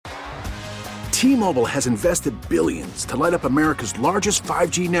T-Mobile has invested billions to light up America's largest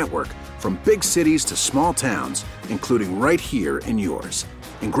 5G network, from big cities to small towns, including right here in yours.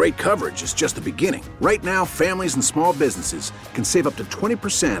 And great coverage is just the beginning. Right now, families and small businesses can save up to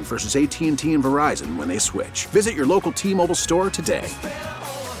 20% versus AT&T and Verizon when they switch. Visit your local T-Mobile store today.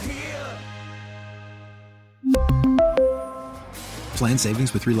 Plan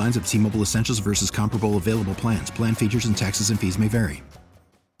savings with 3 lines of T-Mobile Essentials versus comparable available plans. Plan features and taxes and fees may vary.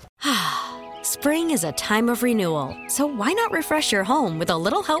 Spring is a time of renewal, so why not refresh your home with a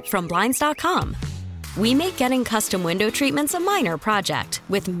little help from Blinds.com? We make getting custom window treatments a minor project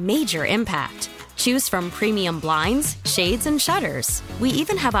with major impact. Choose from premium blinds, shades, and shutters. We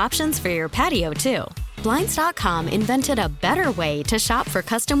even have options for your patio, too. Blinds.com invented a better way to shop for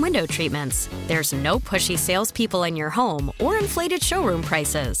custom window treatments. There's no pushy salespeople in your home or inflated showroom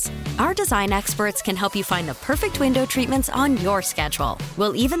prices. Our design experts can help you find the perfect window treatments on your schedule.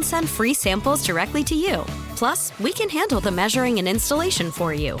 We'll even send free samples directly to you. Plus, we can handle the measuring and installation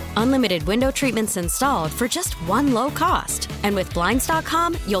for you. Unlimited window treatments installed for just one low cost. And with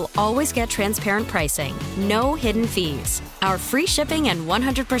Blinds.com, you'll always get transparent pricing. No hidden fees. Our free shipping and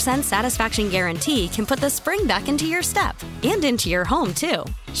 100% satisfaction guarantee can put the spring back into your step and into your home, too.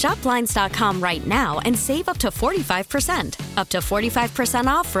 Shop Blinds.com right now and save up to 45%. Up to 45%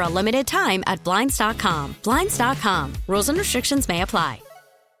 off for a limited time at Blinds.com. Blinds.com. Rules and restrictions may apply.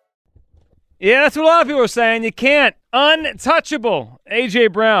 Yeah, that's what a lot of people are saying. You can't. Untouchable. A.J.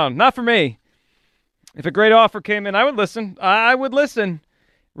 Brown. Not for me. If a great offer came in, I would listen.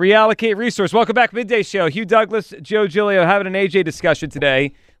 Reallocate resource. Welcome back, Midday Show. Hugh Douglas, Joe Giglio having an AJ discussion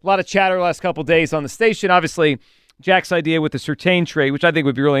today. A lot of chatter last couple days on the station. Obviously, Jack's idea with the Surtain trade, which I think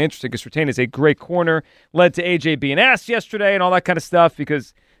would be really interesting because Surtain is a great corner, led to AJ being asked yesterday and all that kind of stuff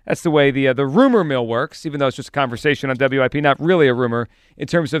because that's the way the rumor mill works, even though it's just a conversation on WIP, not really a rumor in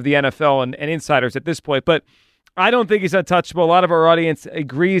terms of the NFL and insiders at this point. But I don't think he's untouchable. A lot of our audience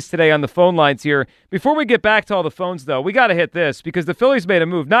agrees today on the phone lines here. Before we get back to all the phones, though, we got to hit this because the Phillies made a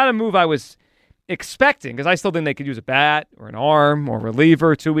move. Not a move I was expecting because I still think they could use a bat or an arm or a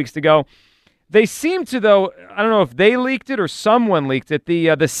reliever 2 weeks ago. They seem to, though, I don't know if they leaked it or someone leaked it,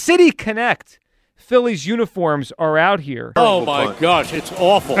 the City Connect Phillies uniforms are out here. Oh, my gosh, it's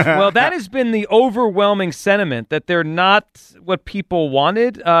awful. Well, that has been the overwhelming sentiment, that they're not what people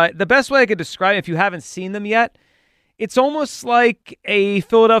wanted. The best way I could describe it, if you haven't seen them yet, it's almost like a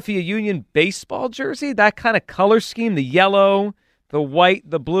Philadelphia Union baseball jersey, that kind of color scheme, the yellow, the white,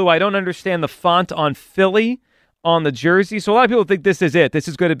 the blue. I don't understand the font on Philly on the jersey. So a lot of people think this is it. This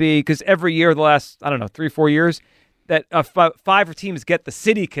is going to be, because every year, the last, 3-4 years, that 5 teams get the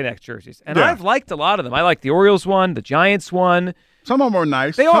City Connect jerseys. And I've liked a lot of them. I like the Orioles one, the Giants one. Some of them are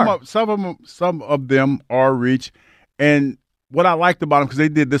nice. They are. Some of them are reach. And what I liked about them, because they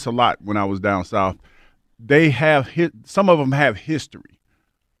did this a lot when I was down south, they have some of them have history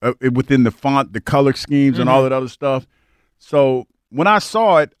within the font, the color schemes, and all that other stuff. So when I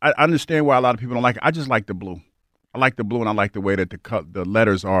saw it, I understand why a lot of people don't like it. I just like the blue. I like the blue, and I like the way that the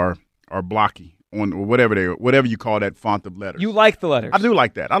letters are blocky on whatever you call that font of letters. You like the letters? I do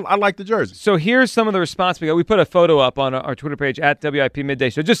like that. I like the jersey. So here's some of the response we got. We put a photo up on our Twitter page at WIP Midday.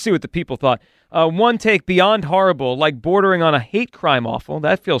 So just see what the people thought. One take, beyond horrible, like bordering on a hate crime awful.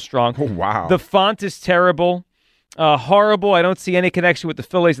 That feels strong. Oh, wow. The font is terrible. Horrible. I don't see any connection with the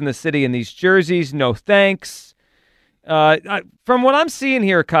Phillies in the city in these jerseys. No thanks. From what I'm seeing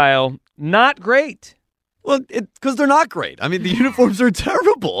here, Kyle, not great. Well, because they're not great. I mean, the uniforms are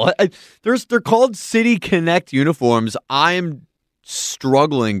terrible. They're called City Connect uniforms. I'm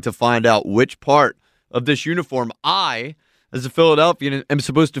struggling to find out which part of this uniform I, as a Philadelphian, am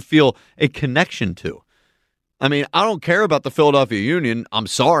supposed to feel a connection to. I mean, I don't care about the Philadelphia Union. I'm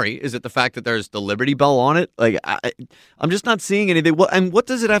sorry. Is it the fact that there's the Liberty Bell on it? Like, I'm just not seeing anything. And what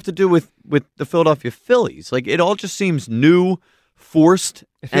does it have to do with the Philadelphia Phillies? Like, it all just seems new, forced,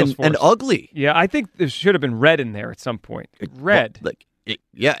 and ugly. Yeah, I think there should have been red in there at some point. Red.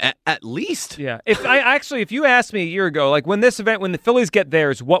 At least. Yeah. If you asked me a year ago, like when the Phillies get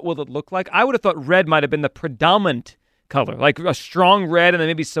theirs, what will it look like? I would have thought red might have been the predominant color, like a strong red, and then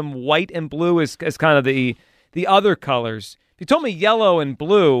maybe some white and blue as kind of the other colors. If you told me yellow and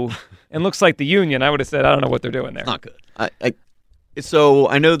blue and looks like the Union, I would have said, I don't know what they're doing there. It's not good. So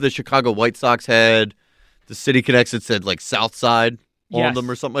I know the Chicago White Sox had the City Connects that said like South Side on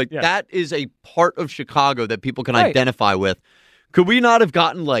them or something like that. That is a part of Chicago that people can identify with. Could we not have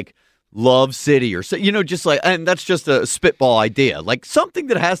gotten like Love City or just like, and that's just a spitball idea, like something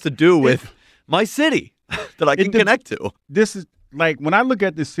that has to do with my city that I can connect to. This is like when I look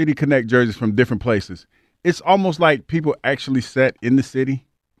at the City Connect jerseys from different places, it's almost like people actually sat in the city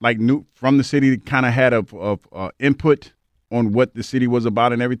like new from the city kind of had a input on what the city was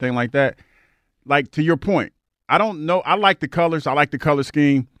about and everything like that. Like, to your point, I don't know. I like the colors. I like the color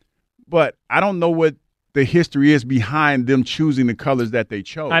scheme, but I don't know what the history is behind them choosing the colors that they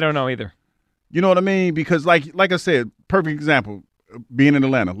chose. I don't know either. You know what I mean? Because like I said, perfect example, being in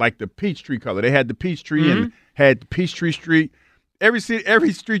Atlanta, like the Peachtree color. They had the Peachtree and had the Peachtree Street. Every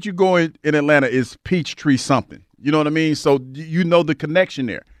street you go in Atlanta is Peachtree something. You know what I mean? So you know the connection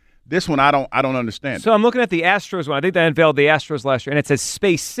there. This one, I don't understand. So I'm looking at the Astros one. I think they unveiled the Astros last year, and it says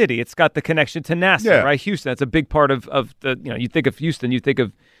Space City. It's got the connection to NASA, right? Houston. That's a big part of the. You think of Houston, you think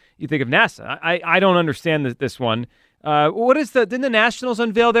of NASA. I don't understand this one. What is didn't the Nationals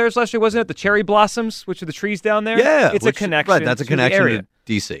unveil theirs last year? Wasn't it the cherry blossoms, which are the trees down there? Yeah, it's a connection. Right, that's a connection to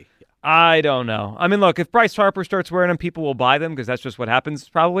DC. I don't know. I mean, look, if Bryce Harper starts wearing them, people will buy them because that's just what happens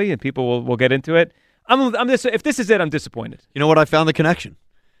probably, and people will get into it. If this is it, I'm disappointed. You know what? I found the connection.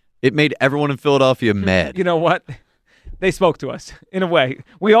 It made everyone in Philadelphia mad. You know what? They spoke to us in a way.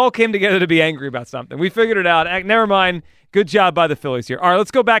 We all came together to be angry about something. We figured it out. Never mind. Good job by the Phillies here. All right,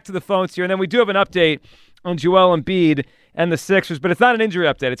 let's go back to the phones here, and then we do have an update on Joel Embiid and the Sixers, but it's not an injury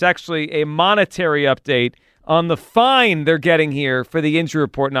update. It's actually a monetary update on the fine they're getting here for the injury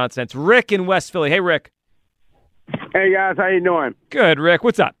report nonsense. Rick in West Philly. Hey, Rick. Hey, guys. How you doing? Good, Rick.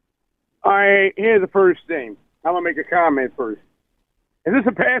 What's up? All right, here's the first thing. I'm going to make a comment first. Is this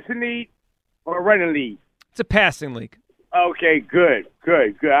a passing lead or a running lead? It's a passing league. Okay, good.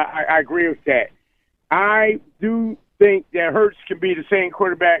 I agree with that. I do think that Hurts can be the same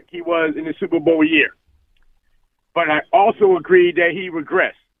quarterback he was in the Super Bowl year. But I also agree that he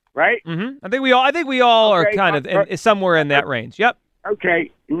regressed, right? Mm-hmm. I think we all are kind of somewhere in that range. Yep.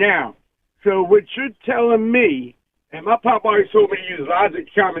 Okay, now, so what you're telling me, and my pop always told me to use logic,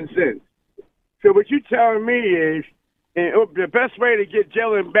 common sense. So what you're telling me is, the best way to get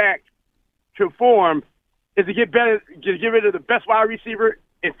Jalen back to form is to get rid of the best wide receiver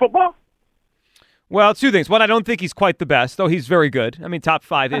in football? Well, two things. One, I don't think he's quite the best, though he's very good. I mean, top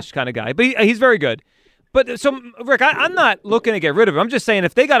five-ish kind of guy. But he's very good. But so, Rick, I'm not looking to get rid of him. I'm just saying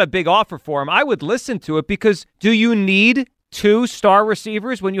if they got a big offer for him, I would listen to it because do you need 2 star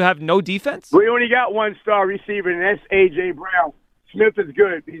receivers when you have no defense? We only got 1 star receiver, and that's A.J. Brown. Smith is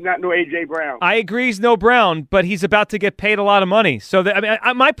good. He's not no A.J. Brown. I agree he's no Brown, but he's about to get paid a lot of money. So,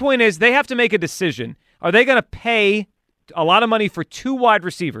 my point is they have to make a decision. Are they going to pay a lot of money for 2 wide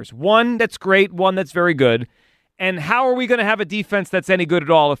receivers? One that's great, one that's very good. And how are we going to have a defense that's any good at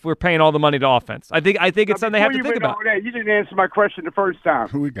all if we're paying all the money to offense? I think it's something they have to think about. You didn't answer my question the first time.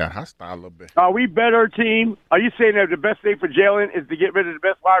 Who we got hostile a little bit? Are we better team? Are you saying that the best thing for Jalen is to get rid of the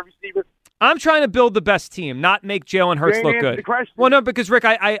best wide receiver? I'm trying to build the best team, not make Jalen Hurts look good. Well, no, because, Rick,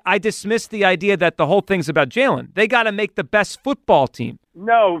 I dismissed the idea that the whole thing's about Jalen. They got to make the best football team.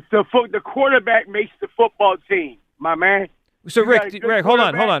 No, the quarterback makes the football team, my man. So, Rick, hold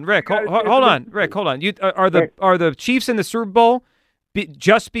on. Rick, hold on. Are the Chiefs in the Super Bowl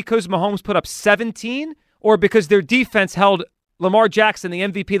just because Mahomes put up 17 or because their defense held Lamar Jackson, the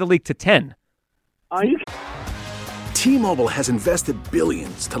MVP of the league, to 10? T-Mobile has invested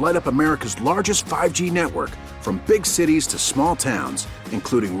billions to light up America's largest 5G network from big cities to small towns,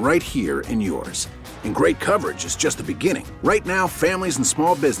 including right here in yours. And great coverage is just the beginning. Right now, families and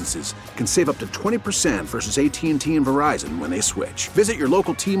small businesses can save up to 20% versus AT&T and Verizon when they switch. Visit your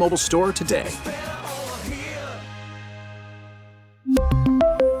local T-Mobile store today.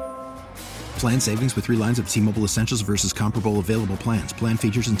 Plan savings with 3 lines of T-Mobile Essentials versus comparable available plans. Plan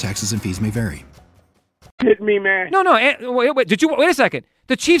features and taxes and fees may vary. Hit me, man. No. Wait. Wait a second.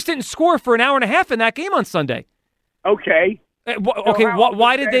 The Chiefs didn't score for an hour and a half in that game on Sunday. Okay. Okay.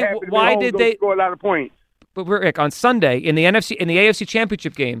 Why did they score a lot of points? But Rick, on Sunday in the AFC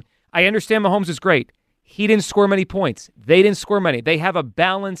Championship game, I understand Mahomes is great. He didn't score many points. They didn't score many. They have a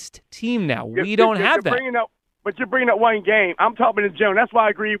balanced team now. We don't have that. But you're bringing up one game. I'm talking to Joe. That's why I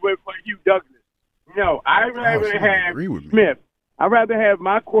agree with Hugh Douglas. No, I'd rather have Smith. I'd rather have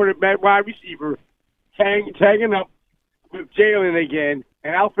my quarterback wide receiver tagging up with Jalen again,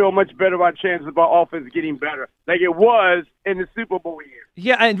 and I'll feel much better about chances of our offense getting better, like it was in the Super Bowl year.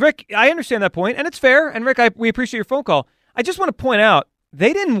 Yeah, and Rick, I understand that point, and it's fair. And Rick, we appreciate your phone call. I just want to point out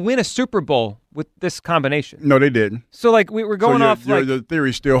they didn't win a Super Bowl with this combination. No, they didn't. So, we're going off. The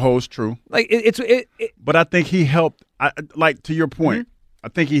theory still holds true. But I think he helped. To your point, I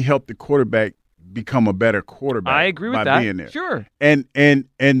think he helped the quarterback become a better quarterback. I agree with by that. Being there. Sure. And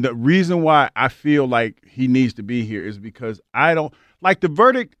the reason why I feel like he needs to be here is because I don't like the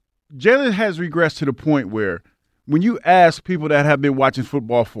verdict. Jalen has regressed to the point where when you ask people that have been watching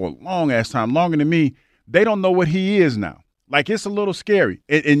football for a long ass time, longer than me, they don't know what he is now. Like, it's a little scary.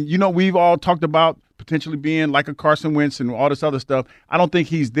 And you know, we've all talked about potentially being like a Carson Wentz and all this other stuff. I don't think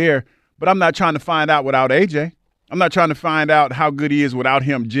he's there, but I'm not trying to find out without A.J. I'm not trying to find out how good he is without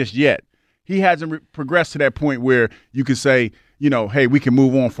him just yet. He hasn't progressed to that point where you can say, you know, hey, we can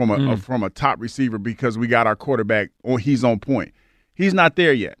move on from a top receiver because we got our quarterback or he's on point. He's not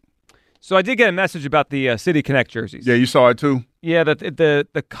there yet. So I did get a message about the City Connect jerseys. Yeah, you saw it too? Yeah,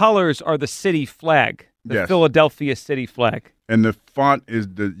 the colors are the city flag, the Philadelphia city flag. And the font is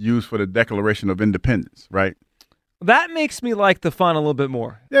used for the Declaration of Independence, right? That makes me like the font a little bit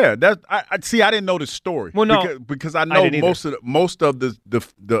more. Yeah, I didn't know the story. Well, no, because I know most of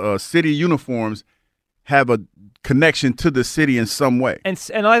the city uniforms have a connection to the city in some way. And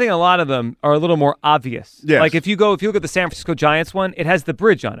I think a lot of them are a little more obvious. Yes. Like if you look at the San Francisco Giants one, it has the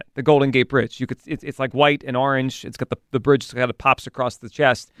bridge on it, the Golden Gate Bridge. It's like white and orange. It's got the bridge that kind of pops across the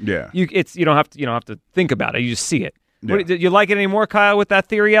chest. Yeah. You don't have to think about it. You just see it. Yeah. Do you like it anymore, Kyle, with that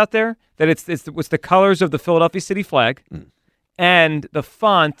theory out there? That it's the colors of the Philadelphia city flag, and the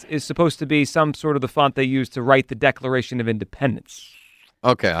font is supposed to be some sort of the font they use to write the Declaration of Independence.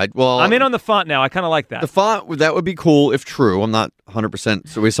 Okay, I'm in on the font now. I kind of like that. The font, that would be cool if true. I'm not 100%,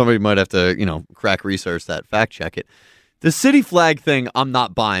 so somebody might have to, crack research that, fact check it. The city flag thing, I'm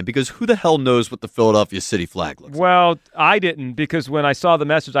not buying because who the hell knows what the Philadelphia city flag looks like? Well, I didn't because when I saw the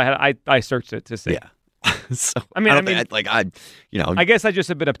message, I searched it to see. Yeah. So, I guess I just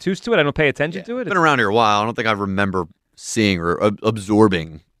a bit obtuse to it. I don't pay attention to it. I've been around here a while. I don't think I remember seeing or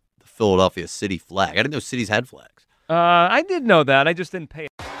absorbing the Philadelphia city flag. I didn't know cities had flags. I did know that. I just didn't pay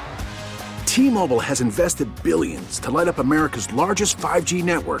it. T-Mobile has invested billions to light up America's largest 5G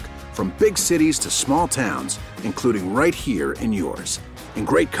network, from big cities to small towns, including right here in yours. And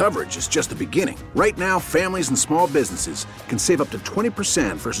great coverage is just the beginning. Right now, families and small businesses can save up to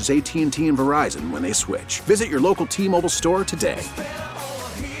 20% versus AT&T and Verizon when they switch. Visit your local T-Mobile store today.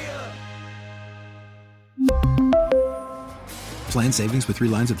 Plan savings with 3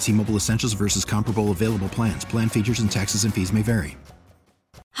 lines of T-Mobile Essentials versus comparable available plans. Plan features and taxes and fees may vary.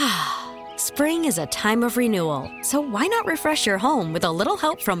 Spring is a time of renewal, so why not refresh your home with a little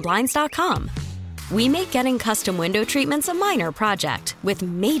help from Blinds.com? We make getting custom window treatments a minor project with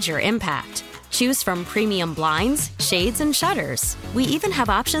major impact. Choose from premium blinds, shades, and shutters. We even have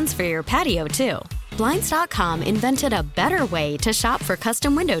options for your patio, too. Blinds.com invented a better way to shop for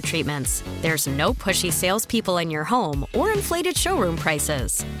custom window treatments. There's no pushy salespeople in your home or inflated showroom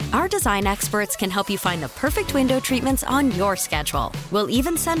prices. Our design experts can help you find the perfect window treatments on your schedule. We'll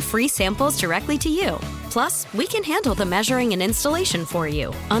even send free samples directly to you. Plus, we can handle the measuring and installation for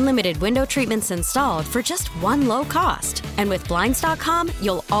you. Unlimited window treatments installed for just one low cost. And with Blinds.com,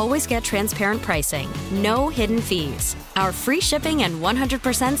 you'll always get transparent pricing. No hidden fees. Our free shipping and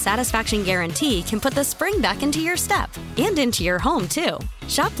 100% satisfaction guarantee can put the spring back into your step and into your home, too.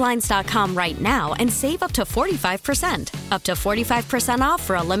 Shop Blinds.com right now and save up to 45%. Up to 45% off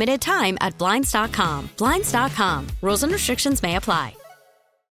for a limited time at Blinds.com. Blinds.com. Rules and restrictions may apply.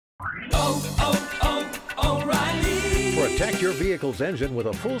 O'Reilly. Protect your vehicle's engine with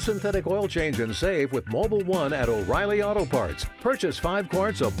a full synthetic oil change and save with Mobile One at O'Reilly Auto Parts. Purchase 5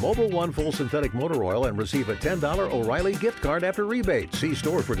 quarts of Mobile One full synthetic motor oil and receive a $10 O'Reilly gift card after rebate. See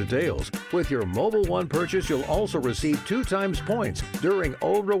store for details. With your Mobile One purchase, you'll also receive 2 times points during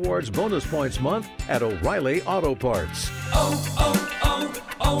O Rewards Bonus Points Month at O'Reilly Auto Parts.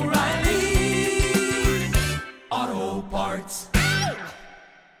 O'Reilly Auto Parts.